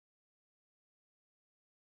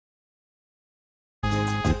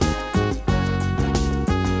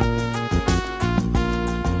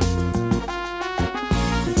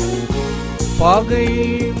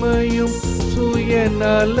பகைமையும்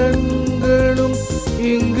சுயநலங்களும்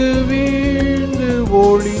இங்கு வீழ்ந்து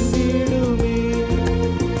ஒளிந்திடுமே.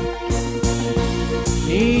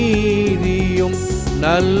 நீதியும்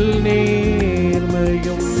நல்நேர்மையும்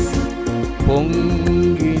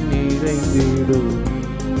பொங்கி நிறைந்திடுமே.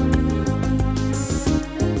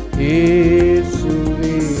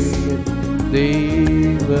 இயேசுவே என்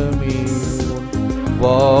தெய்வமே உன்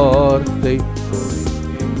வார்த்தை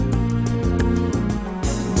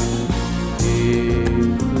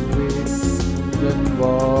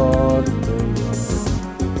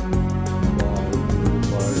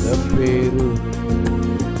வளப்பேரு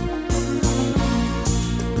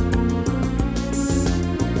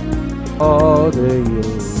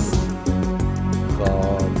பாதையில்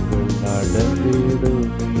கால்கள்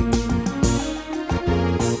நடந்திடுமே.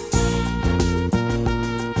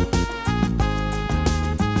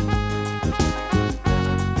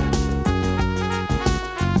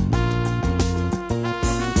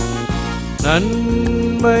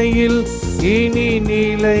 நன்மையில் இனி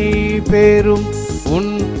நிலை பெறும்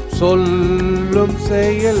உன் சொல்லும்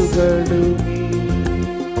செயல்களுமே.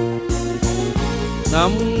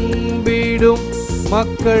 நம்பிடும்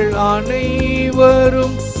மக்கள்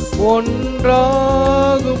அனைவரும்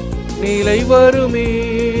ஒன்றாகும் நிலை வருமே.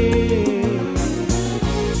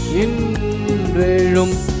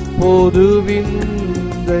 இன்றெழும் பொது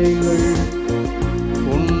விந்தைகள்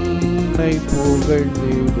உன்னை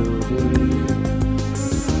புகழ்ந்திடுமே.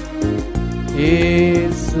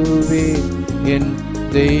 இயேசுவே என்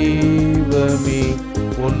தெய்வமே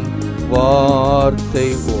உன் வார்த்தை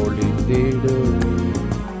ஒளிந்திடுமே.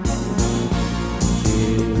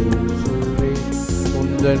 இயேசுவே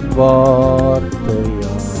உந்தன்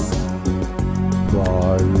வார்த்தையா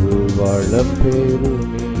வாழ்வு வளம்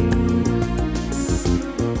பெறுமே.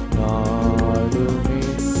 நாளுமே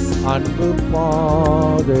அன்பு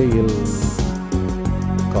பாதையில்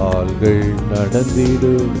கால்கள்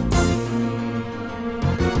நடந்திடும்.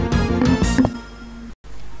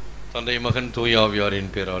 தந்தை மகன் தூய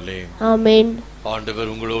ஆவியாரின் பேராலே ஆமென்.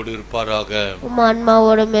 ஆண்டவர் உங்களோடு இருப்பாராக, உம்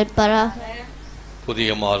ஆன்மாவோடும் இருப்பாராக. புதிய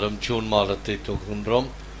மாதம் ஜூன் மாதத்தை துவங்குகின்றோம்.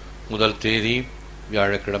 முதல் தேதி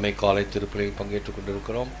வியாழக்கிழமை காலை திருப்பலியில் பங்கேற்றுக்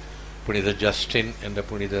கொண்டிருக்கிறோம். புனித ஜஸ்டின் என்ற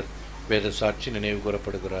புனிதர் வேத சாட்சி நினைவு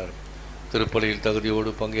கூறப்படுகிறார். திருப்பலியில் தகுதியோடு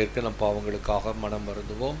பங்கேற்க நம் பாவங்களுக்காக மனம்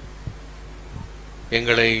வருந்துவோம்.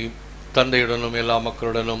 எங்களை தந்தையுடனும் எல்லா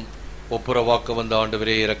மக்களுடனும் ஒப்புரவாக்க வந்த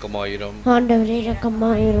ஆண்டவரே இரக்கமாயிரும். ஆண்டவரே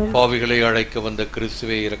இரக்கமாயிரும். பாவிகளை அழைக்க வந்த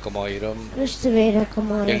கிறிஸ்துவே இரக்கமாயிரும். கிறிஸ்துவே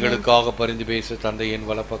இரக்கமாயிரும். எங்களுக்காக பரிந்து பேச தந்தையின்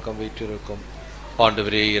வலப்பக்கம் வீற்றிருக்கும்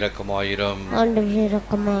ஆண்டவரே இரக்கமாயிரும். ஆண்டவரே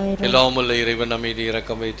இரக்கமாயிரும். எல்லாம் உள்ள இறைவன் நம்மீது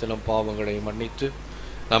இரக்கம் வைத்து நம் பாவங்களை மன்னித்து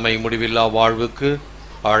நம்மை முடிவில்லா வாழ்வுக்கு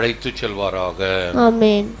அழைத்து செல்வாராக.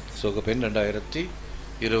 ஆமென். சுகபெண்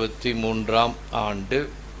 2023 ஆண்டு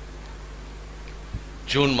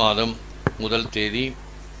ஜூன் மாதம் முதல் தேதி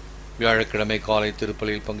வியாழக்கிழமை காலை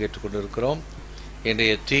திருப்பலியில் பங்கேற்றுக் கொண்டிருக்கிறோம்.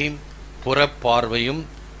 இன்றைய தீம் புறப்பார்வையும்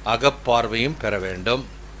அகப்பார்வையும் பெற வேண்டும்.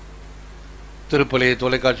 திருப்பலியை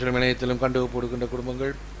தொலைக்காட்சியிலும் இணையத்திலும் கண்டு போடுகின்ற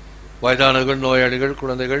குடும்பங்கள், வயதானவர்கள், நோயாளிகள்,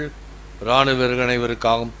 குழந்தைகள், இராணுவ வீரர்கள்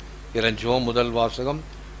அனைவருக்காகவும் இறைஞ்சுவோம். முதல் வாசகம்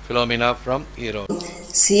பிலோமினா ஃப்ரம் ஈரோடு.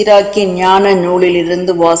 சீராக்கின் ஞான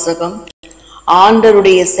நூலிலிருந்து வாசகம்.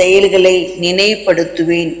 ஆண்டவருடைய செயல்களை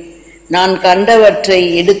நினைவுபடுத்துவேன், நான் கண்டவற்றை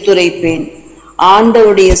எடுத்துரைப்பேன்.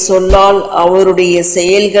 ஆண்டவருடைய சொல்லால் அவருடைய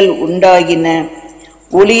செயல்கள் உண்டாகின.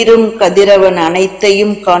 ஒளிரும் கதிரவன்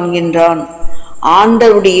அனைத்தையும் காண்கின்றான்.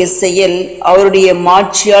 ஆண்டவருடைய செயல் அவருடைய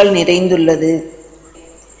மாட்சியால் நிறைந்துள்ளது.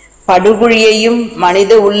 படுகுழியையும்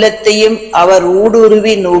மனித உள்ளத்தையும் அவர்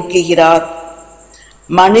ஊடுருவி நோக்குகிறார்.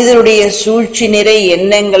 மனிதருடைய சூழ்ச்சி நிறை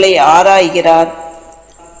எண்ணங்களை ஆராய்கிறார்.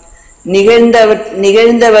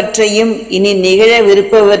 நிகழ்ந்தவற்றையும் இனி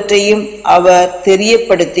நிகழவிருப்பவற்றையும் அவர்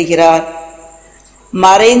தெரியப்படுத்துகிறார்.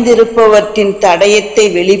 மறைந்திருப்பவற்றின் தடயத்தை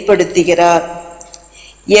வெளிப்படுத்துகிறார்.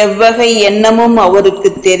 எவ்வகை எண்ணமும் அவருக்கு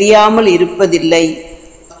தெரியாமல் இருப்பதில்லை.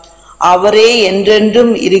 அவரே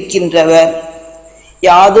என்றென்றும் இருக்கின்றவர்.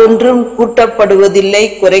 யாதொன்றும் கூட்டப்படுவதில்லை,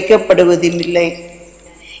 குறைக்கப்படுவதில்லை.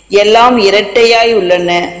 எல்லாம் இரட்டையாய் உள்ளன,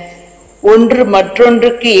 ஒன்று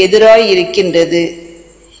மற்றொன்றுக்கு எதிராய் இருக்கின்றது.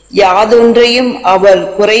 யாதொன்றையும் அவர்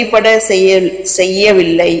குறைபட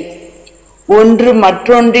செய்யவில்லை. ஒன்று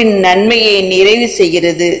மற்றொன்றின் நன்மையை நிறைவு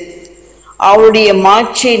செய்கிறது. அவருடைய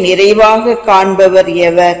மாட்சியை நிறைவாக காண்பவர்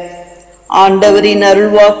எவர்? ஆண்டவரின்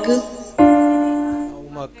அருள்வாக்கு.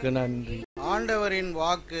 நன்றி. ஆண்டவரின்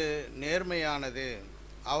வாக்கு நேர்மையானது,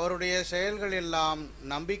 அவருடைய செயல்கள் எல்லாம்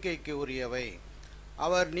நம்பிக்கைக்கு உரியவை.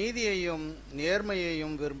 அவர் நீதியையும்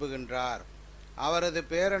நேர்மையையும் விரும்புகின்றார். அவரது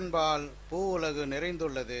பேரன்பால் பூ உலகு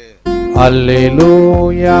நிறைந்துள்ளது.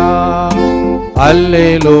 அல்லேலூயா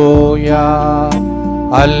அல்லேலூயா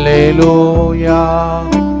அல்லேலூயா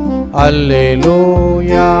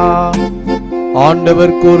அல்லேலூயா.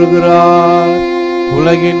 ஆண்டவர் கூறுகிறார்,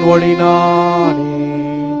 உலகின் ஒளி நானே,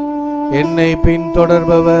 என்னை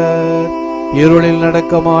பின்தொடர்பவர் இருளில்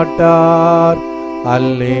நடக்க மாட்டார்.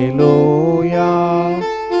 அல்லேலூயா.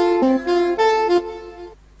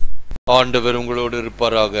 ஆண்டவர் உங்களோடு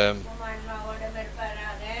இருப்பாராக.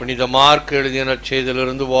 புனித மார்க் எழுதிய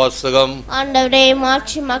நற்செய்தியிலிருந்து வாசகம். ஆண்டவரே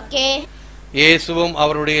மாட்சி மக்கே. இயேசுவும்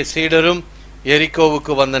அவருடைய சீடரும்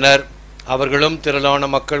எரிக்கோவுக்கு வந்தனர். அவர்களும் திரளான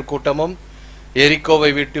மக்கள் கூட்டமும் எரிக்கோவை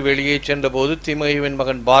விட்டு வெளியே சென்றபோது திமேயுவின்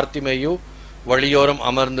மகன் பார்த்திமேயு வழியோரம்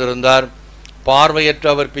அமர்ந்திருந்தார். பார்வையற்ற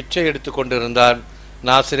அவர் பிச்சை எடுத்து கொண்டிருந்தார்.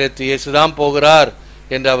 நாசரேத்து இயேசுதான் போகிறார்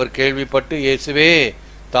என்று அவர் கேள்விப்பட்டு, இயேசுவே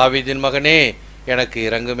தாவீதின் மகனே எனக்கு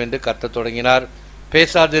இரங்கும் என்று கத்தத் தொடங்கினார்.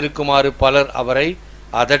 பேசாதிருக்குமாறு பலர் அவரை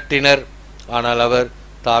அதட்டினர். ஆனால் அவர்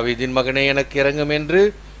தாவீதின் மகனே எனக்கு இரங்கும் என்று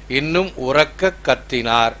இன்னும் உரக்க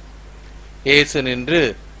கத்தினார். இயேசு நின்று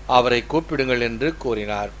அவரை கூப்பிடுங்கள் என்று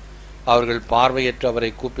கூறினார். அவர்கள் பார்வையற்ற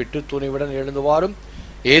அவரை கூப்பிட்டு, துணிவுடன் எழுந்து வாரும்,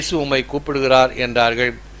 இயேசு உம்மை கூப்பிடுகிறார்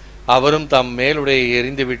என்றார்கள். அவரும் தம் மேலுடையை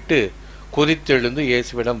எறிந்துவிட்டு குதித்தெழுந்து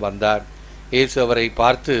இயேசுவிடம் வந்தார். இயேசு அவரை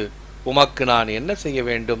பார்த்து, உமக்கு நான் என்ன செய்ய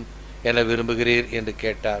வேண்டும் என விரும்புகிறீர் என்று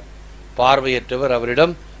கேட்டார். பார்வையற்றவர்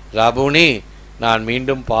அவரிடம், ரபூனி, நான்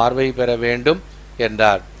மீண்டும் பார்வை பெற வேண்டும்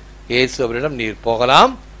என்றார். இயேசு அவரிடம், நீர்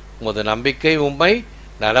போகலாம், உமது நம்பிக்கை உம்மை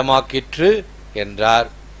நலமாக்கிற்று என்றார்.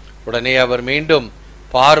 உடனே அவர் மீண்டும்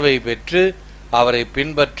பார்வை பெற்று அவரை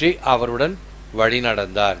பின்பற்றி அவருடன் வழி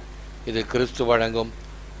நடந்தார். இது கிறிஸ்து வழங்கும்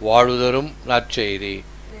வாழுதரும் நற்செய்தி.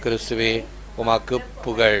 கிறிஸ்துவே உமக்கு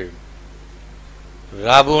புகழ்.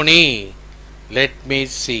 ரபுனி, லெட் மீ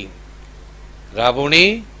சீ. ரபுனி,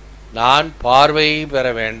 நான் பார்வை பெற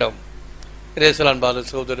வேண்டும். அன்பார்ந்த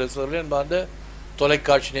சகோதர சகோதரி, அன்பார்ந்த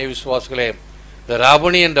தொலைக்காட்சி நேய விசுவாசிகளே, இந்த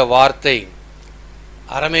ரபுனி என்ற வார்த்தை,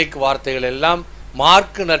 அரமேக்கு வார்த்தைகள் எல்லாம்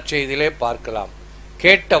மார்க்கு நற்செய்தியிலே பார்க்கலாம்.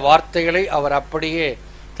 கேட்ட வார்த்தைகளை அவர் அப்படியே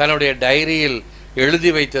தன்னுடைய டைரியில்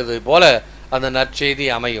எழுதி வைத்தது போல அந்த நற்செய்தி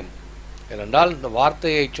அமையும். ஏனென்றால் இந்த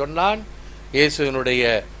வார்த்தையை சொன்னான், இயேசுவினுடைய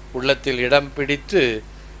உள்ளத்தில் இடம் பிடித்து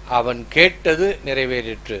அவன் கேட்டது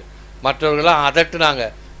நிறைவேறிற்று. மற்றவர்களாம் அதட்டுனாங்க,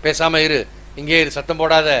 பேசாம இரு, இங்கே இரு, சத்தம்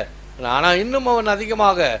போடாத. ஆனால் இன்னும் அவன்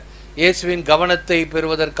அதிகமாக இயேசுவின் கவனத்தை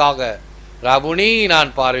பெறுவதற்காக, ரபுனி,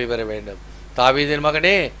 நான் பார்வை பெற வேண்டும், தாவீதின்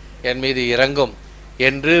மகனே என் மீது இறங்கும்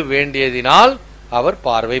என்று வேண்டியதினால் அவர்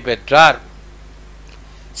பார்வை பெற்றார்.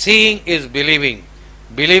 Seeing is believing,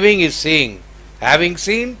 believing is seeing, having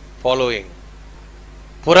seen following.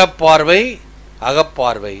 புறப்பார்வை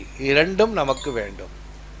அகப்பார்வை இரண்டும் நமக்கு வேண்டும்.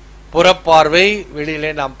 புறப்பார்வை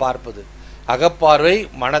வெளியிலே நாம் பார்ப்பது, அகப்பார்வை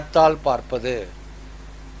மனத்தால் பார்ப்பது,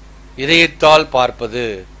 இதயத்தால் பார்ப்பது.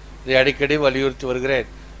 இதை அடிக்கடி வலியுறுத்தி வருகிறேன்.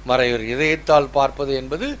 மறையூர் இதயத்தால் பார்ப்பது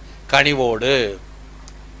என்பது கனிவோடு.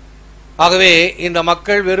 ஆகவே இந்த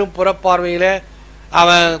மக்கள் வெறும் புறப்பார்வையில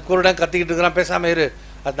அவன் குருடன் கத்திக்கிட்டு இருக்கிறான், பேசாம இரு.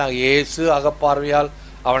 அதான் இயேசு அகப்பார்வையால்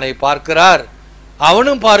அவனை பார்க்கிறார்.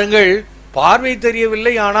 அவனும் பாருங்கள், பார்வை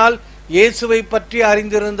தெரியவில்லை, ஆனால் இயேசுவை பற்றி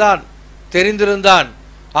அறிந்திருந்தான், தெரிந்திருந்தான்.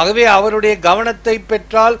 ஆகவே அவருடைய கவனத்தை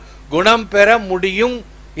பெற்றால் குணம் பெற முடியும்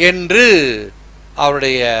என்று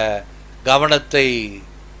அவருடைய கவனத்தை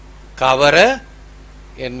கவர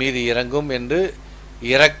என் மீது இறங்கும் என்று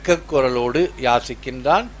இரக்க குரலோடு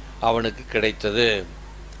யாசிக்கின்றான். அவனுக்கு கிடைத்தது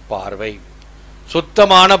பார்வை.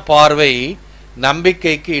 சுத்தமான பார்வை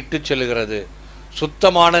நம்பிக்கைக்கு இட்டு செல்லுகிறது.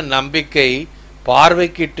 சுத்தமான நம்பிக்கை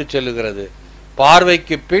பார்வைக்கு இட்டு செல்லுகிறது.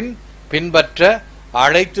 பார்வைக்கு பின்பற்ற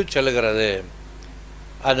அழைத்து செல்லுகிறது.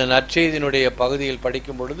 அந்த நற்செய்தியினுடைய பகுதியில்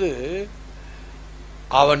படிக்கும் பொழுது,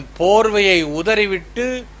 அவன் போர்வையை உதறிவிட்டு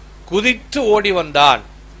குதித்து ஓடி வந்தான்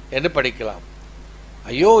என்று படிக்கலாம்.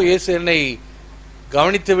 ஐயோ, இயேசு என்னை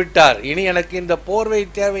கவனித்து விட்டார், இனி எனக்கு இந்த போர்வை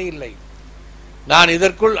தேவையில்லை, நான்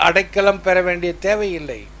இதற்குள் அடைக்கலம் பெற வேண்டிய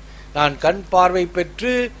தேவையில்லை, நான் கண் பார்வை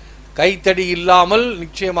பெற்று கைத்தடி இல்லாமல்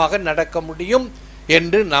நிச்சயமாக நடக்க முடியும்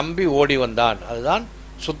என்று நம்பி ஓடி வந்தான். அதுதான்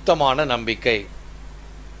சுத்தமான நம்பிக்கை.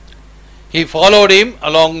 He followed him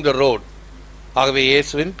along the road. ஆகவே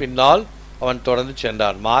இயேசுவின் பின்னால் அவன் தொடர்ந்து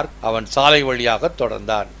சென்றான். மார்க் அவன் சாலை வழியாக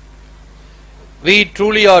தொடர்ந்தான். We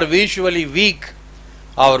truly are visually weak.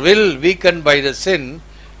 Our will, weakened by the sin,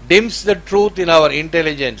 dims the truth in our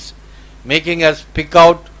intelligence, making us pick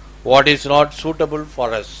out what is not suitable for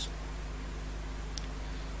us.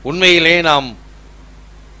 உண்மையிலே நாம்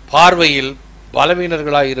பார்வையில்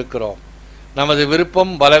பலவீனர்களாய் இருக்கிறோம். நமது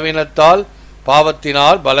விருப்பம் பலவீனத்தால்,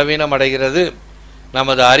 பாவத்தினால் பலவீனம் அடைகிறது.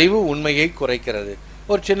 நமது அறிவு உண்மையை குறைக்கிறது.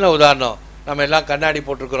 ஒரு சின்ன உதாரணம், நம்ம எல்லாம் கண்ணாடி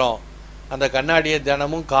போட்டிருக்கிறோம். அந்த கண்ணாடியை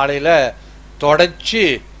தினமும் காலையில் தொடச்சி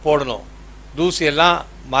போடணும். தூசியெல்லாம்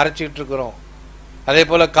மறைச்சிட்டு இருக்கிறோம். அதே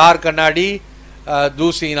போல் கார் கண்ணாடி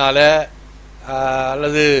தூசியினால்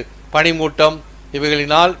அல்லது பனிமூட்டம்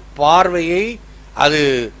இவைகளினால் பார்வையை அது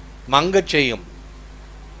மங்கச் செய்யும்.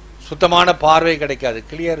 சுத்தமான பார்வை கிடைக்காது,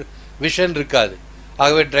 கிளியர் விஷன் இருக்காது.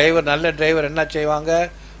 ஆகவே நல்ல டிரைவர் என்ன செய்வாங்க,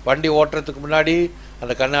 வண்டி ஓட்டுறதுக்கு முன்னாடி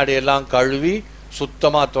அந்த கண்ணாடி எல்லாம் கழுவி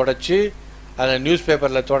சுத்தமாக தொடச்சி, அந்த நியூஸ்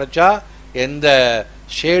பேப்பரில் தொடச்சா எந்த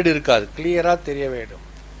ஷேடு இருக்காது, கிளியராக தெரிய வேண்டும்.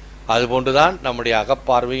 அதுபோன்று தான் நம்முடைய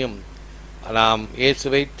அகப்பார்வையும். நாம்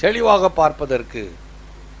இயேசுவை தெளிவாக பார்ப்பதற்கு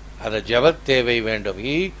அந்த ஜெபத் தேவை வேண்டும்.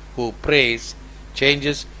 He who prays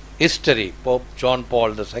changes history. Pope John Paul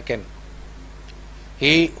II.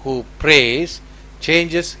 He who prays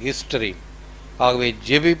changes history. ஆகவே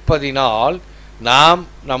ஜெபிப்பதினால் நாம்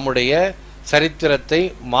நம்முடைய சரித்திரத்தை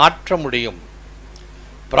மாற்ற முடியும்.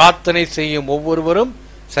 பிரார்த்தனை செய்யும் ஒவ்வொருவரும்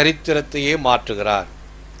சரித்திரத்தையே மாற்றுகிறார்.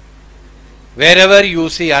 Wherever you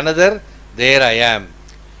see another, there I am.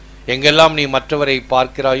 எங்கெல்லாம் நீ மற்றவரை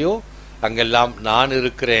பார்க்கிறாயோ அங்கெல்லாம் நான்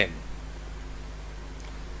இருக்கிறேன்.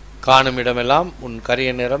 காணும் இடமெல்லாம் உன் கரிய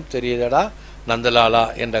நிறம் தெரியதடா நந்தலாலா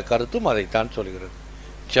என்ற கருத்தும் அதைத்தான் சொல்கிறது.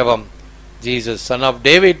 ஜெபம். Jesus son of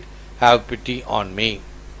David, have PT on me.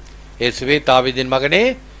 இயேசுவே தாவீதின் மகனே,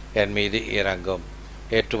 என் மீது இறங்கும்.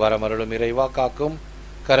 ஏற்று வரமருளும் இறைவா காக்கும்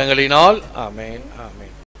கரங்களினால். ஆமேன்,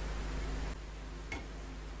 ஆமேன்.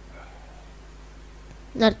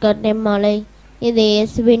 நற்கருணை மாலை. இது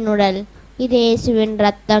இயேசுவின் உடல், இது இயேசுவின்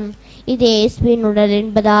ரத்தம், இது இயேசுவின் உடல்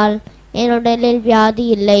என்பதால் என் உடலில் வியாதி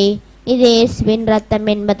இல்லை. இது இயேசுவின் ரத்தம்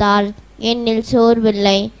என்பதால் என்னில்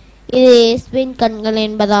சோர்வில்லை. இது இயேசுவின் கண்கள்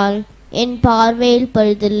என்பதால் என் பார்வையில்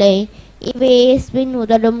பழுதில்லை. இவை இயேசுவின்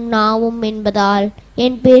உதடும் நாவும் என்பதால்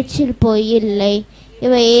என் பேச்சில் பொய் இல்லை.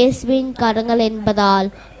 இவை இயேசுவின் கரங்கள் என்பதால்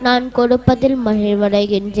நான் கொடுப்பதில்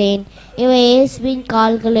மகிழ்வடைகின்றேன். இவை இயேசுவின்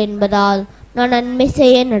கால்கள் என்பதால் நான் நன்மை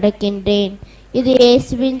செய்ய நடக்கின்றேன். இது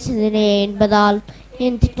இயேசுவின் சிந்தனை என்பதால்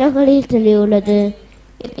என் திட்டங்களில் தெளிவுள்ளது.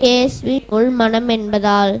 இது இயேசுவின் உள் மனம்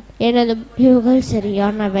என்பதால் எனது முடிவுகள்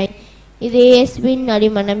சரியானவை. இது இயேசுவின்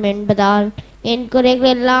அடிமனம் என்பதால் என்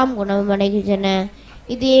குறைகள் எல்லாம் குணமடைகின்றன.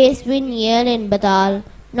 இது இயேசுவின் இயல் என்பதால்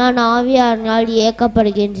நான் ஆவியாரினால்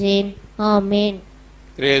இயக்கப்படுகின்றேன். ஆமேன்.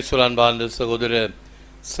 கிரேசுல் அன்பார்ந்த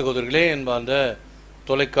சகோதரர்களே, அன்பார்ந்த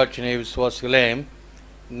தொலைக்காட்சி விசுவாசிகளே,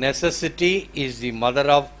 necessity is the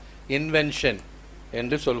mother of invention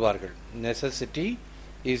என்று சொல்வார்கள். Necessity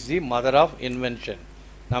is the mother of invention.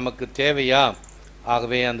 நமக்கு தேவையா?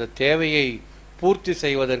 ஆகவே அந்த தேவையை பூர்த்தி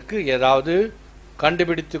செய்வதற்கு ஏதாவது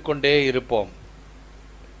கண்டுபிடித்து கொண்டே இருப்போம்.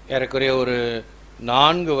 ஏறக்குறைய ஒரு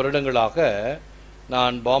 4 வருடங்களாக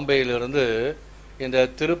நான் பாம்பேயிலிருந்து இந்த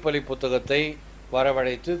திருப்பலி புத்தகத்தை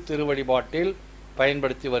வரவழைத்து திருவழிபாட்டில்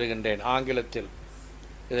பயன்படுத்தி வருகின்றேன். ஆங்கிலத்தில்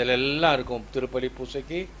இதில் எல்லாம் இருக்கும். திருப்பலி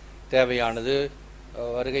பூசைக்கு தேவையானது,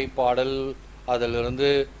 வருகை பாடல், அதிலிருந்து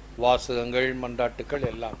வாசகங்கள், மன்றாட்டுக்கள்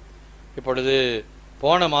எல்லாம். இப்பொழுது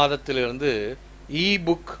போன மாதத்திலிருந்து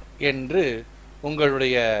இ-புக் என்று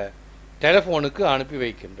உங்களுடைய டெலிஃபோனுக்கு அனுப்பி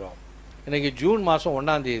வைக்கின்றோம். இன்றைக்கி ஜூன் மாதம்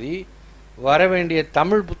 1ஆம் தேதி வர வேண்டிய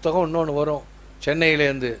தமிழ் புத்தகம் இன்னொன்று வரும்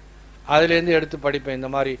சென்னையிலேருந்து. அதுலேருந்து எடுத்து படிப்பேன். இந்த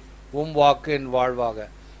மாதிரி வாக்கு என் வாழ்வாக,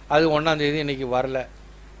 அது 1ஆம் தேதி இன்றைக்கி வரல.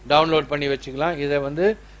 டவுன்லோட் பண்ணி வச்சுக்கலாம். இதை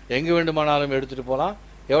எங்கே வேண்டுமானாலும் எடுத்துகிட்டு போகலாம்.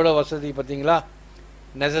 எவ்வளோ வசதி பார்த்தீங்களா?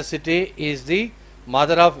 Necessity is the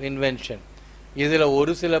mother of invention. இதில்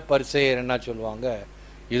ஒரு சில பரிசேயர் என்ன சொல்லுவாங்க,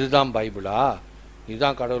 இதுதான் பைபிளா,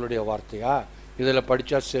 இதுதான் கடவுளுடைய வார்த்தையா, இதில்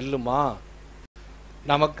படித்தா செல்லுமா?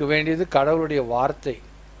 நமக்கு வேண்டியது கடவுளுடைய வார்த்தை.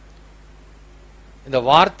 இந்த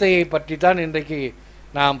வார்த்தையை பற்றி தான் இன்றைக்கு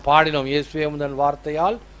நாம் பாடினோம். இயேசுவே முதன்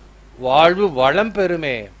வார்த்தையால் வாழ்வு வளம்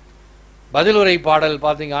பெறுமே. பதிலுரை பாடல்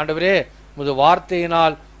பார்த்தீங்க. ஆண்டவரே, உமது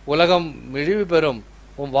வார்த்தையினால் உலகம் மிழிவு பெறும்.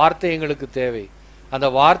 உன் வார்த்தை எங்களுக்கு தேவை. அந்த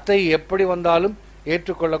வார்த்தை எப்படி வந்தாலும்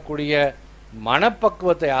ஏற்றுக்கொள்ளக்கூடிய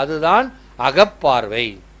மனப்பக்குவத்தை, அதுதான் அகப்பார்வை.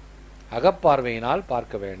 அகப்பார்வையினால்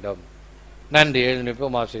பார்க்க வேண்டும். நன்றி.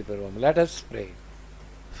 எழுந்திருப்போம், ஆசை பெறுவோம். Let us pray.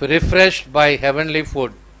 Refreshed by heavenly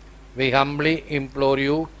food, we humbly implore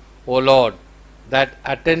you, O Lord, that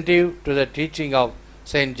attentive to the teaching of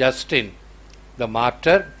Saint Justin, the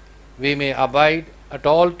martyr, we may abide at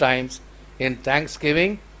all times in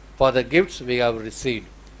thanksgiving for the gifts we have received.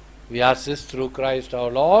 We ask this through Christ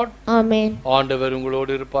our Lord. Amen. ஆண்டவர்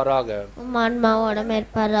உங்களோடு இருப்பாராக. ஆன்மாவோடும்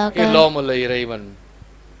இருப்பாராக. எல்லாம் உள்ள இறைவன்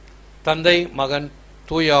தந்தை, மகன்,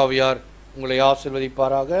 தூய ஆவியார் உங்களை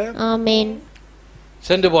ஆசீர்வதிப்பாராக. ஆமென்.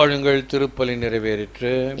 சென்று வாழுங்கள், திருப்பலி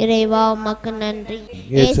நிறைவேறிற்று. இறைவா உமக்கு நன்றி.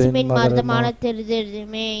 இயேசுவின் மர்த்தமான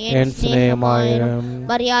திருதிருமே என் சிநேகமாயிரம்,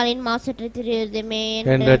 மரியாளின் மாசற்ற திருதிருமே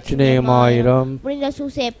என் இரட்சணியமாயிரம், புனித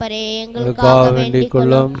சூசேப்பரே எங்களுக்காக வேண்டிக்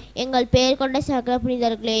கொள்ளும். எங்கள் பெயர் கொண்ட சகல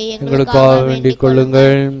புனிதர்களே எங்களுக்காக வேண்டிக்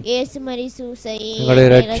கொள்ளுங்கள். இயேசு மரி சூசை எங்களை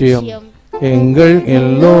இரட்சியும். எங்கள்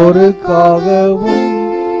எல்லோருக்காகவும்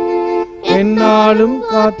என்னாலும்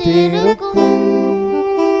காத்திருக்கும்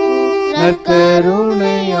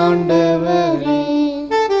நற்கருணை ஆண்டவரே,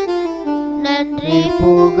 நன்றி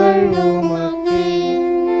புகழ் உமக்கே.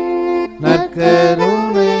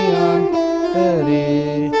 நற்கருணை ஆண்டவரே,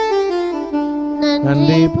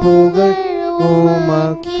 நன்றி புகழ்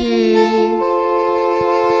உமக்கே.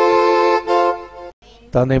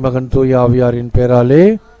 தந்தை மகன் தூய ஆவியாரின் பெயராலே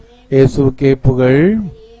இயேசுவுக்கே புகழ்.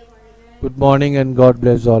 Good morning and God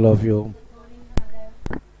bless all of you.